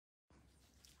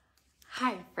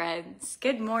Hi friends,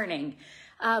 good morning.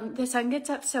 The sun gets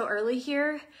up so early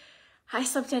here. I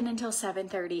slept in until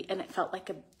 7:30 and it felt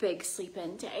like a big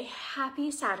sleep-in day.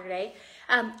 Happy Saturday.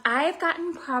 I've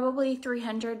gotten probably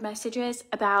 300 messages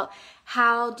about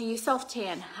how do you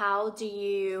self-tan? How do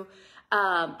you,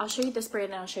 I'll show you this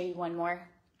brand and I'll show you one more.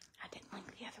 I didn't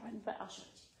link the other one, but I'll show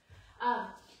it to you.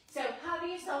 So how do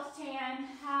you self-tan?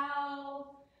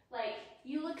 How, like,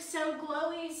 you look so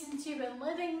glowy since you've been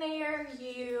living there.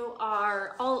 You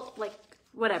are all like,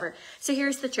 whatever. So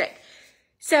here's the trick.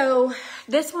 So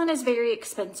this one is very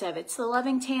expensive. It's the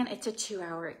Loving Tan. It's a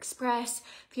 2-hour express.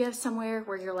 If you have somewhere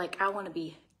where you're like, I want to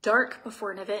be dark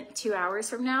before an event 2 hours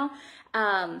from now.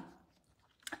 I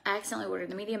accidentally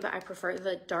ordered the medium, but I prefer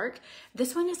the dark.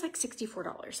 This one is like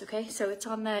 $64, okay? So it's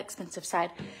on the expensive side.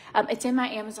 It's in my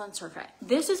Amazon storefront.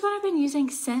 This is what I've been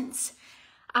using since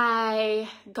I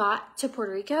got to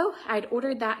Puerto Rico. I'd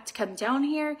ordered that to come down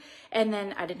here and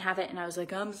then I didn't have it and I was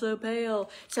like, I'm so pale.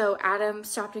 So Adam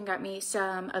stopped and got me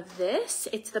some of this.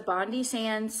 It's the Bondi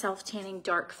Sands Self-Tanning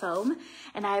Dark Foam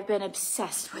and I've been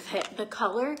obsessed with it. The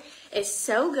color is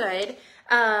so good.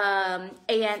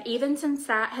 And even since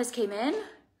that has came in,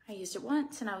 I used it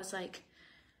once and I was like,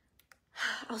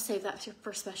 I'll save that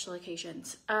for special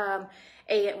occasions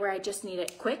where I just need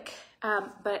it quick.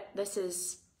 But this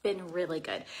has been really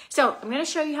good. So I'm going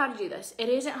to show you how to do this. It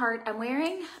isn't hard. I'm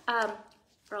wearing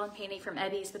bra and panty from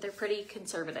Eddie's, but they're pretty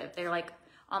conservative. They're like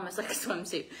almost like a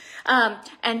swimsuit.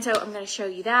 And so I'm going to show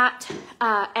you that.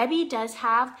 Ebby does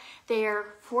have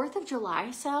their 4th of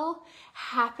July sale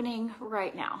happening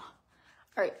right now.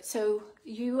 All right, so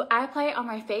I apply it on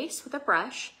my face with a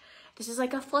brush. This is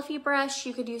like a fluffy brush.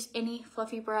 You could use any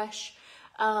fluffy brush.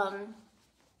 And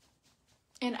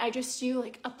I just do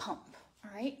like a pump,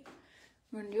 all right?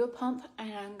 I'm gonna do a pump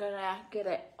and I'm gonna get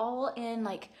it all in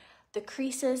like the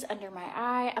creases under my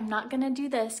eye. I'm not gonna do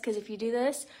this because if you do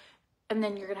this, and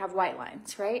then you're gonna have white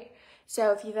lines, right?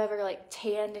 So if you've ever like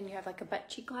tanned and you have like a butt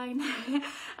cheek line,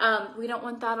 we don't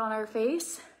want that on our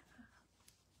face.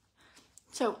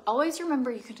 So always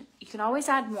remember you can always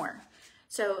add more.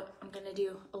 So I'm gonna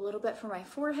do a little bit for my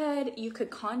forehead. You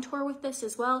could contour with this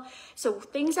as well. So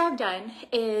things I've done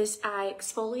is I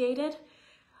exfoliated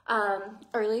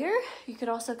earlier. You could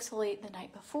also exfoliate the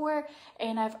night before,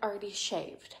 and I've already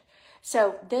shaved.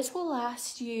 So this will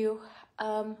last you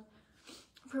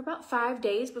for about 5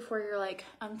 days before you're like,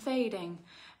 I'm fading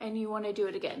and you want to do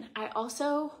it again. I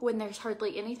also, when there's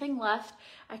hardly anything left,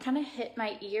 I kind of hit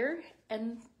my ear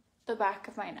and the back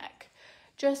of my neck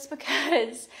just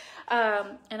because,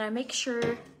 and I make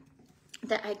sure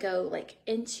that I go like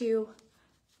into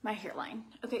my hairline.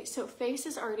 Okay, so face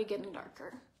is already getting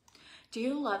darker. Do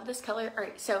you love this color? All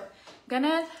right, so I'm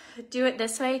gonna do it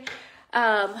this way.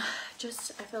 I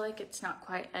feel like it's not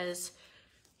quite as,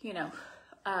 you know,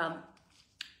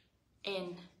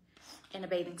 in a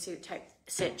bathing suit type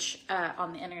stitch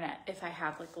on the internet if I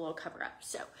have like a little cover up.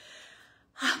 So,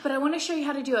 but I wanna show you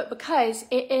how to do it because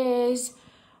it is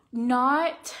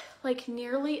not like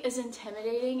nearly as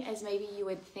intimidating as maybe you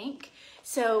would think.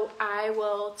 So I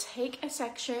will take a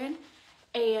section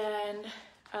and,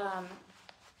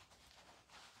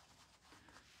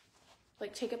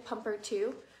 like take a pump or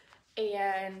two,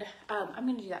 and I'm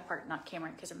gonna do that part, not camera,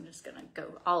 because I'm just gonna go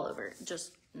all over,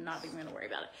 just not even gonna worry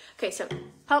about it. Okay, so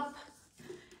pump,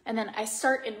 and then I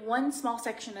start in one small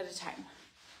section at a time.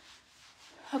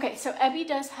 Okay, so Ebby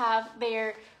does have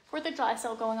their 4th of July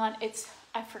sale going on.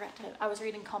 I was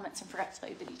reading comments and forgot to tell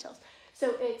you the details.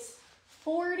 So it's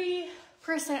 40%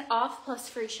 off plus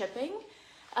free shipping.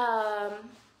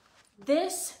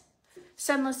 This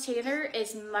Sunless Tanner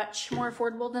is much more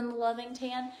affordable than the Loving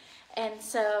Tan. And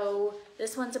so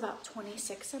this one's about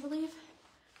 $26, I believe.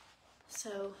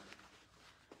 So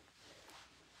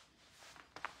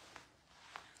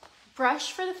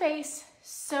brush for the face,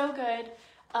 so good.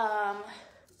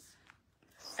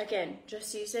 Again,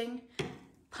 just using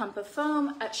pump of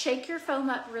foam. Shake your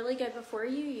foam up really good before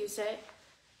you use it.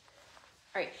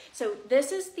 All right, so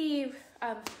this is the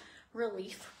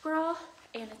Relief Bra,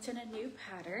 and it's in a new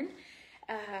pattern.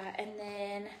 And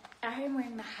then I am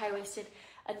wearing the high-waisted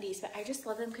undies, but I just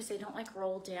love them because they don't like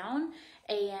roll down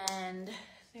and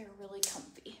they're really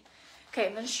comfy. Okay,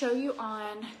 I'm gonna show you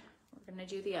we're gonna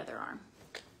do the other arm.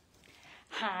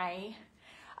 Hi.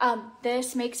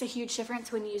 This makes a huge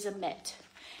difference when you use a mitt.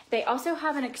 They also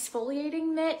have an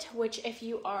exfoliating mitt, which if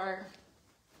you are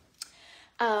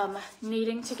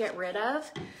needing to get rid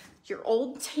of your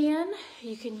old tan,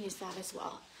 you can use that as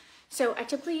well. So I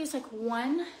typically use like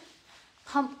one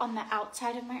pump on the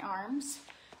outside of my arms.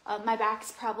 My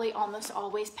back's probably almost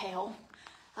always pale.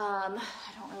 I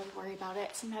don't really worry about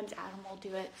it. Sometimes Adam will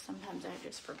do it. Sometimes I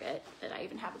just forget that I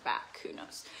even have a back. Who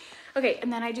knows? Okay,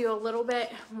 and then I do a little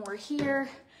bit more here.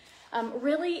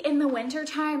 Really in the winter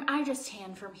time, I just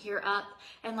tan from here up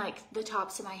and like the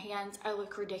tops of my hands. I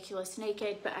look ridiculous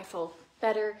naked, but I feel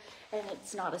better and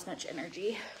it's not as much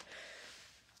energy.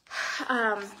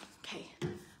 Okay,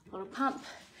 little pump.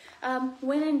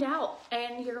 When in doubt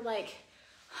and you're like,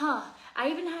 huh, I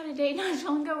even had a day not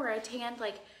long ago where I tanned,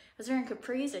 like, I was wearing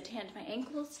capris, I tanned my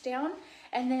ankles down,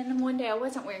 and then one day I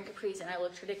wasn't wearing capris and I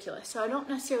looked ridiculous. So I don't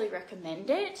necessarily recommend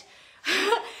it,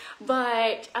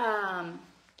 but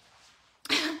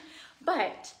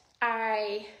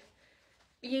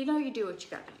you know, you do what you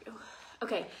gotta do.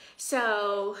 Okay,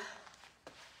 so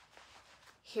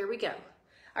here we go.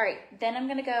 All right, then I'm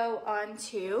gonna go on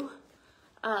to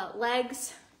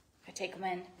legs. I take them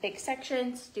in big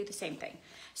sections, do the same thing.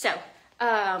 So,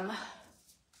 all right.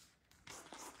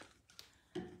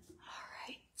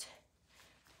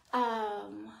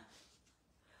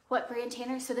 What brand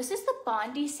tanner? So this is the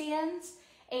Bondi Sands,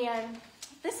 and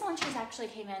this lunches actually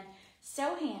came in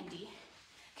so handy.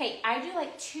 Okay, I do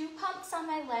like 2 pumps on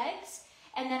my legs,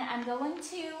 and then I'm going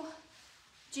to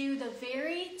do the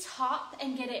very top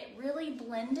and get it really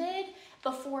blended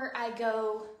before I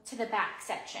go to the back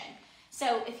section.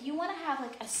 So if you want to have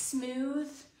like a smooth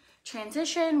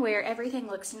transition where everything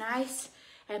looks nice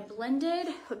and blended,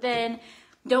 then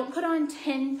don't put on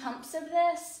 10 pumps of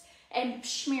this and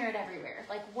smear it everywhere.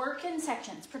 Like, work in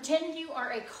sections. Pretend you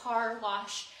are a car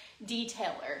wash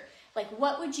detailer. Like,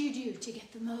 what would you do to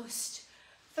get the most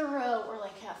thorough, or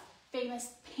like a famous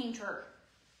painter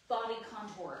body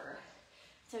contourer?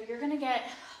 So you're gonna get,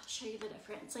 I'll show you the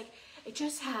difference. Like, it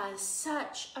just has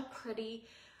such a pretty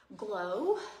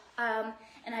glow.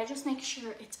 And I just make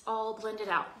sure it's all blended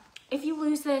out. If you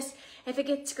lose this, if it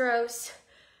gets gross,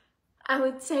 I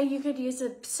would say you could use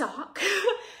a sock.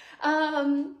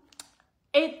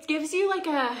 It gives you like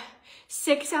a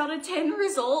 6 out of 10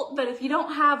 result, but if you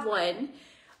don't have one,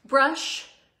 brush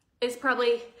is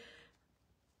probably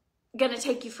gonna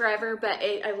take you forever, but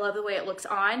I love the way it looks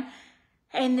on.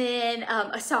 And then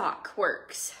a sock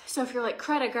works. So if you're like,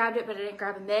 crud, I grabbed it, but I didn't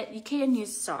grab a mitt, you can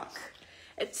use a sock.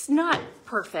 It's not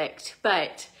perfect,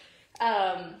 but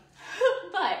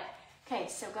okay,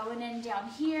 so going in down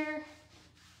here,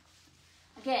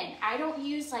 again, I don't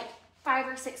use like 5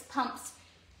 or 6 pumps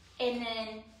and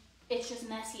then it's just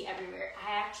messy everywhere.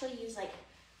 I actually use like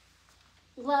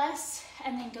less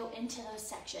and then go into those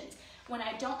sections. When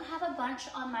I don't have a bunch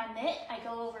on my mitt, I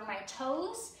go over my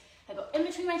toes, I go in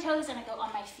between my toes, and I go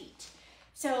on my feet.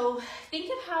 So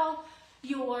think of how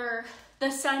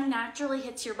the sun naturally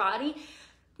hits your body.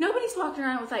 Nobody's walking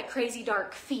around with like crazy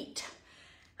dark feet.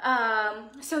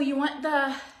 So you want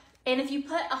and if you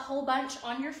put a whole bunch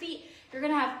on your feet, you're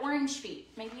gonna have orange feet.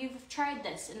 Maybe you've tried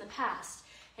this in the past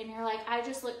and you're like, I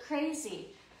just look crazy.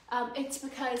 It's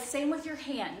because, same with your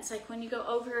hands. Like when you go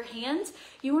over your hands,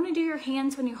 you wanna do your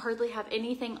hands when you hardly have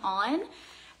anything on,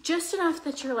 just enough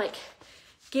that you're like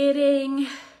getting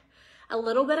a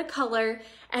little bit of color,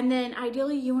 and then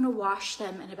ideally you wanna wash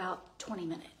them in about 20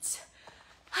 minutes.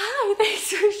 Hi,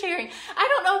 thanks for sharing. I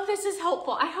don't know if this is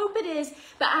helpful. I hope it is,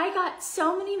 but I got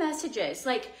so many messages,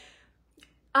 like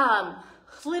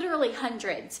literally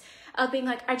hundreds, of being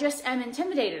like, I just am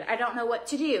intimidated. I don't know what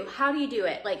to do. How do you do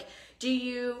it? Like,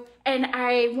 and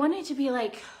I wanted to be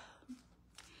like,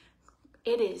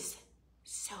 it is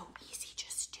so easy,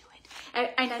 just do it.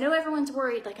 And I know everyone's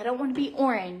worried, like, I don't want to be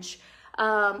orange.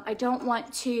 I don't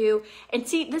want to, and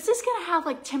see, this is gonna have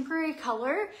like temporary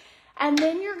color, and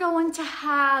then you're gonna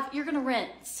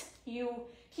rinse. You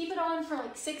keep it on for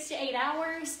like 6 to 8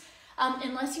 hours,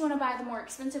 unless you wanna buy the more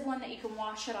expensive one that you can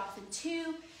wash it off in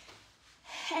 2,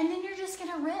 and then you're just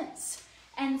gonna rinse.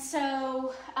 And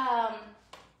so,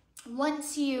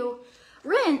 once you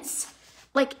rinse,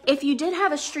 like if you did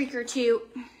have a streak or 2,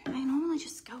 they normally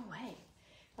just go away.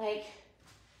 Like,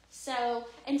 so,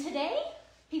 and today,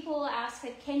 people will ask,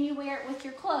 like, can you wear it with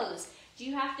your clothes? Do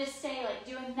you have to stay like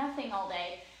doing nothing all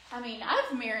day? I mean,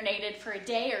 I've marinated for a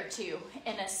day or 2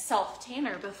 in a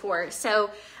self-tanner before.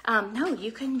 So, no,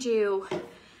 you can do,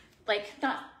 like,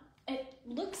 it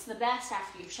looks the best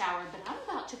after you've showered, but I'm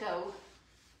about to go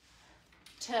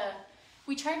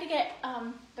we tried to get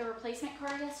the replacement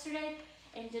car yesterday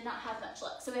and did not have much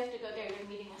luck. So we have to go there. They're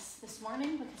meeting us this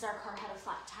morning because our car had a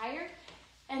flat tire.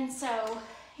 And so,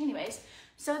 anyways,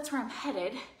 so that's where I'm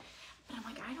headed. But I'm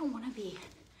like, I don't want to be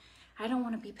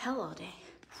pale all day.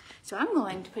 So I'm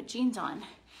going to put jeans on and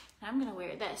I'm going to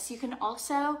wear this. You can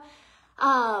also,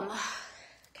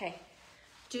 okay,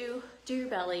 do your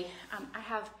belly. I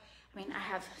have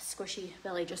squishy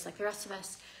belly just like the rest of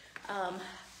us.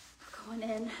 Going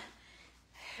in,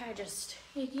 I just,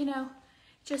 you know,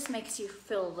 just makes you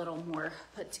feel a little more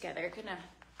put together. Gonna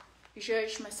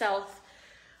judge myself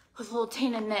with a little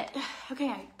tan and knit.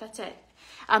 Okay, that's it.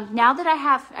 Now that I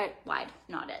have, wide,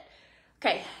 not it.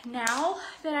 Okay, now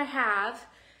that I have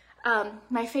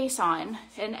my face on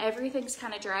and everything's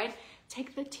kind of dried,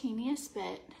 take the teeniest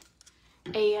bit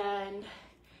and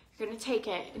you're gonna take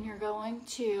it and you're going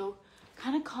to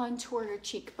kind of contour your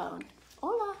cheekbone.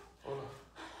 Hola. Hola.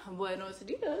 Buenos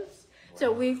dias.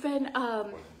 So we've been,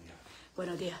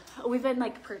 buenos dias. We've been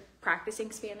like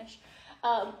practicing Spanish.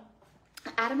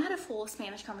 Adam had a full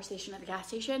Spanish conversation at the gas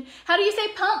station. How do you say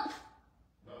pump?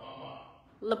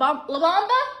 La Bamba. La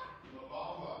Bamba?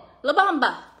 La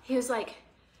Bamba. He was like,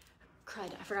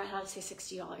 crud, I forgot how to say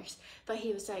 $60. But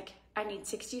he was like, I need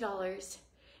 $60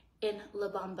 in La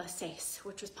Bamba 6,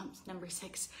 which was pump number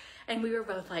 6. And we were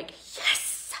both like,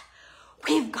 yes,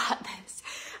 we've got this.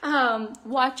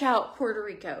 Watch out, Puerto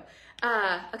Rico.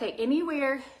 Okay,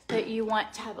 anywhere that you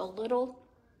want to have a little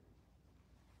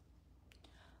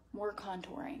more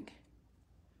contouring.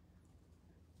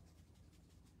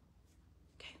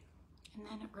 Okay, and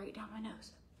then right down my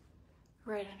nose,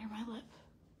 right under my lip.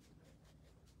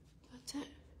 That's it.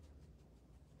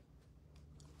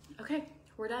 Okay,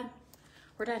 we're done.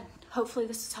 We're done. Hopefully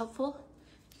this is helpful.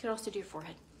 You could also do your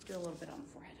forehead. Do a little bit on the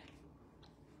forehead.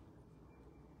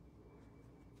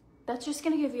 That's just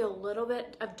gonna give you a little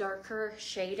bit of darker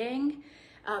shading,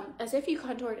 as if you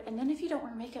contoured, and then if you don't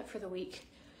wear makeup for the week,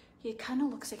 it kind of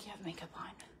looks like you have makeup on.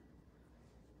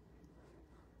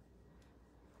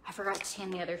 I forgot to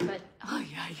tan the other foot. Oh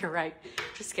yeah, you're right.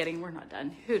 Just kidding, we're not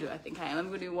done. Who do I think I am? I'm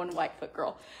gonna do one white foot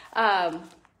girl.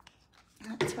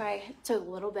 That's why it's a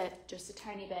little bit, just a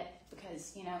tiny bit,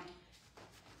 because, you know,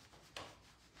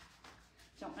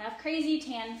 don't have crazy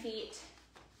tan feet.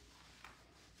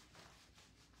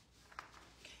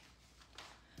 Okay.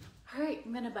 All right,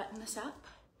 I'm gonna button this up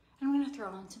and I'm gonna throw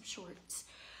on some shorts.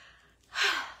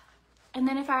 And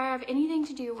then if I have anything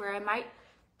to do where I might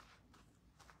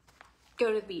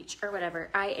go to the beach or whatever,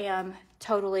 I am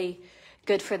totally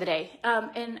good for the day.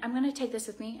 And I'm gonna take this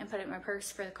with me and put it in my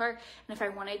purse for the car. And if I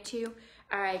wanted to,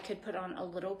 I could put on a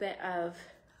little bit of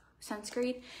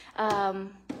sunscreen.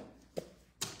 And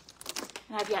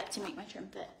I've yet to make my trim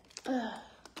fit.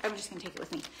 I'm just gonna take it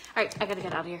with me. All right, I gotta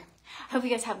get out of here. Hope you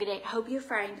guys have a good day. Hope you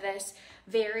find this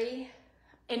very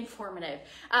informative.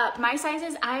 My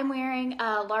sizes, I'm wearing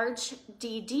a large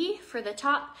DD for the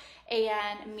top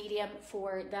and medium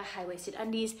for the high-waisted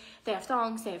undies. They have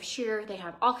thongs, they have sheer, they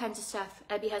have all kinds of stuff.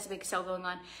 Ebby has a big sale going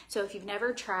on. So if you've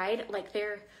never tried, like,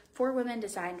 they're for women,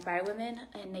 designed by women,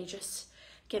 and they just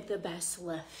give the best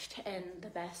lift and the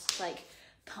best, like,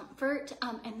 comfort.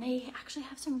 And they actually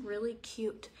have some really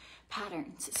cute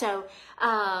patterns. So,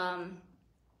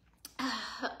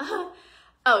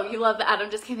 oh, you love that Adam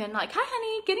just came in like, hi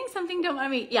honey, getting something, don't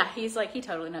mind me. Yeah, he's like, he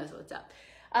totally knows what's up.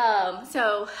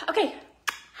 So, okay,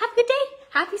 have a good day.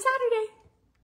 Happy Saturday.